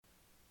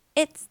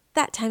It's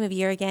that time of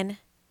year again.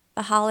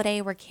 The holiday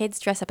where kids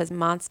dress up as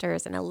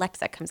monsters and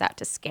Alexa comes out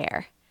to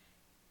scare.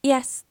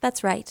 Yes,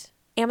 that's right.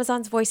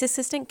 Amazon's voice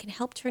assistant can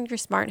help turn your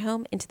smart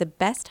home into the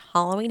best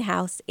Halloween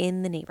house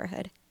in the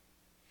neighborhood.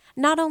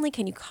 Not only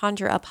can you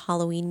conjure up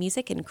Halloween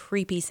music and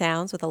creepy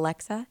sounds with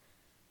Alexa,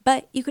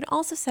 but you can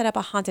also set up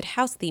a haunted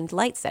house-themed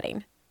light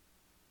setting.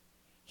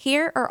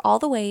 Here are all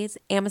the ways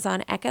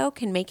Amazon Echo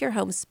can make your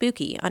home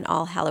spooky on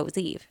All Hallows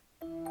Eve.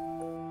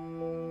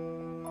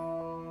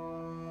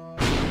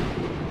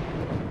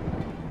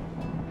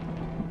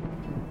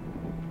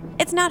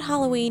 It's not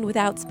Halloween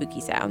without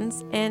spooky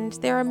sounds, and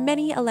there are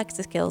many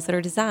Alexa skills that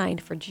are designed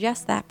for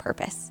just that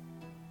purpose.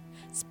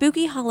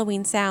 Spooky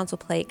Halloween sounds will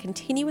play a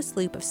continuous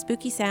loop of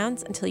spooky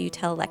sounds until you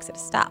tell Alexa to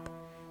stop.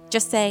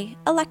 Just say,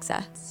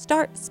 "Alexa,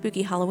 start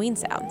spooky Halloween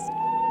sounds."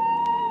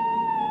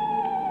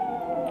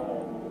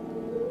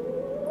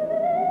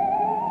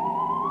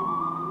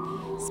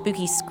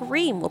 Spooky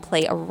Scream will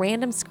play a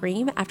random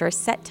scream after a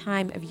set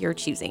time of your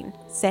choosing.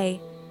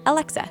 Say,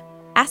 "Alexa,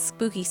 ask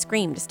Spooky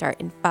Scream to start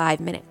in 5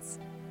 minutes."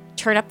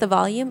 Turn up the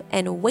volume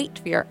and wait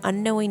for your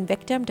unknowing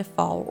victim to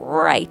fall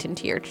right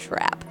into your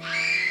trap.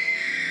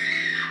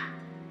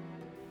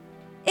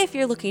 If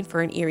you're looking for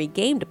an eerie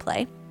game to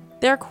play,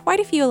 there are quite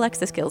a few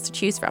Alexa skills to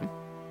choose from.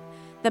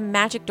 The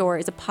Magic Door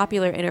is a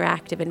popular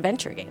interactive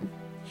adventure game.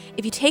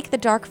 If you take the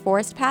dark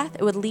forest path,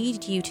 it would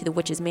lead you to the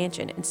witch's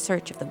mansion in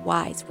search of the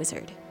wise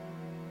wizard.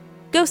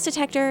 Ghost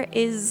Detector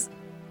is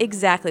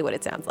exactly what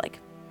it sounds like.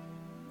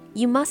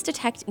 You must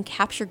detect and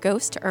capture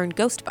ghosts to earn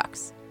ghost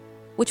bucks,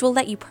 which will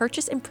let you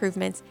purchase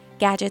improvements,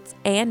 gadgets,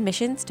 and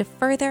missions to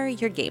further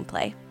your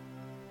gameplay.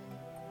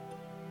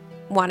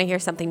 Want to hear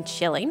something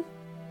chilling?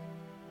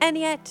 And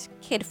yet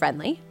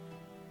kid-friendly?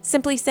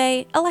 Simply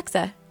say,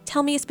 "Alexa,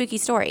 tell me a spooky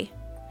story,"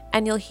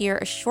 and you'll hear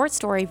a short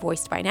story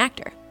voiced by an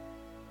actor.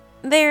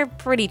 They're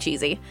pretty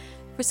cheesy,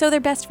 so they're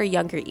best for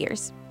younger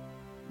ears.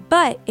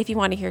 But if you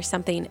want to hear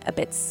something a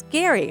bit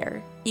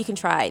scarier, you can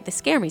try the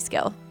Scare Me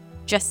skill.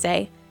 Just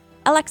say,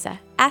 "Alexa,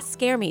 ask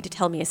Scare Me to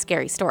tell me a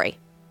scary story,"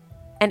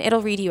 and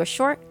it'll read you a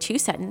short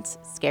 2-sentence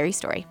scary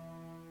story.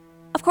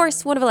 Of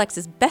course, one of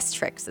Alexa's best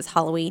tricks this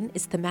Halloween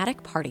is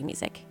thematic party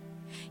music.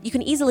 You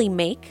can easily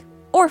make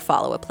or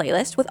follow a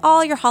playlist with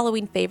all your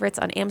Halloween favorites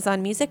on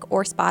Amazon Music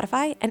or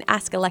Spotify and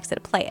ask Alexa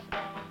to play it.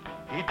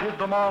 He did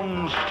the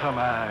Monster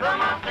Mash. The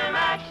Monster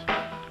Mash.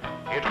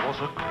 It was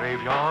a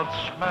graveyard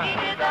He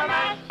smash. did the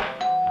mash.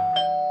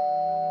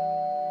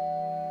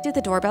 Did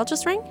the doorbell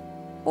just ring?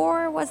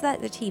 Or was that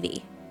the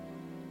TV?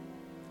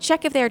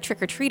 Check if there are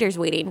trick-or-treaters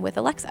waiting with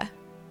Alexa.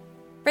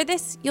 For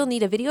this, you'll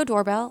need a video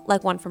doorbell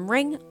like one from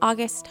Ring,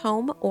 August,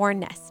 Home, or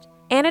Nest,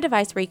 and a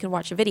device where you can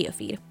watch a video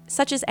feed,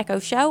 such as Echo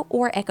Show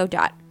or Echo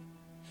Dot.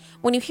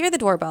 When you hear the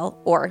doorbell,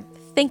 or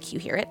think you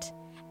hear it,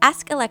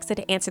 ask Alexa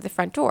to answer the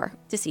front door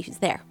to see who's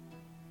there.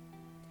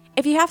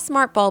 If you have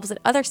smart bulbs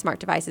and other smart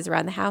devices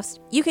around the house,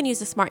 you can use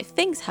the Smart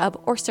Things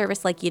Hub or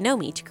service like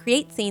YouKnowMe to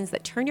create scenes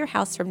that turn your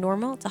house from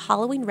normal to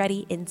Halloween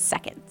ready in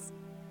seconds.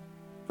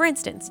 For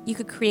instance, you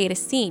could create a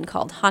scene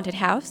called Haunted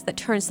House that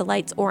turns the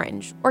lights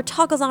orange or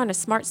toggles on a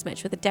smart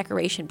switch with a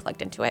decoration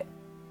plugged into it.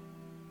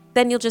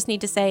 Then you'll just need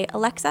to say,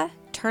 "Alexa,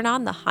 turn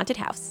on the haunted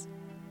house."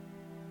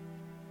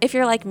 If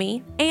you're like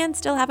me and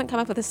still haven't come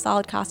up with a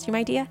solid costume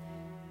idea,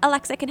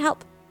 Alexa can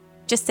help.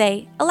 Just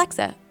say,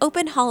 "Alexa,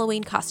 open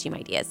Halloween costume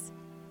ideas."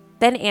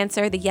 Then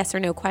answer the yes or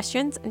no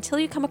questions until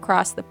you come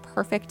across the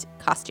perfect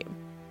costume.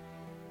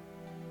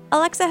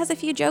 Alexa has a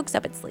few jokes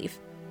up its sleeve.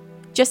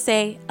 Just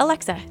say,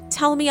 "Alexa,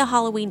 tell me a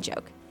Halloween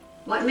joke."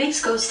 What makes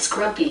ghosts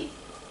grumpy?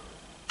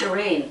 The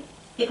rain.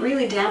 It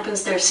really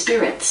dampens their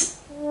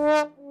spirits.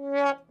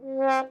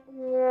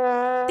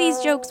 These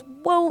jokes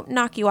won't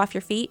knock you off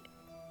your feet,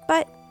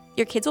 but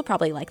your kids will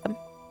probably like them.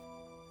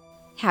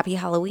 Happy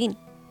Halloween.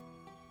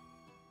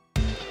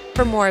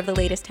 For more of the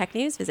latest tech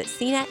news, visit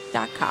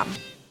cnet.com.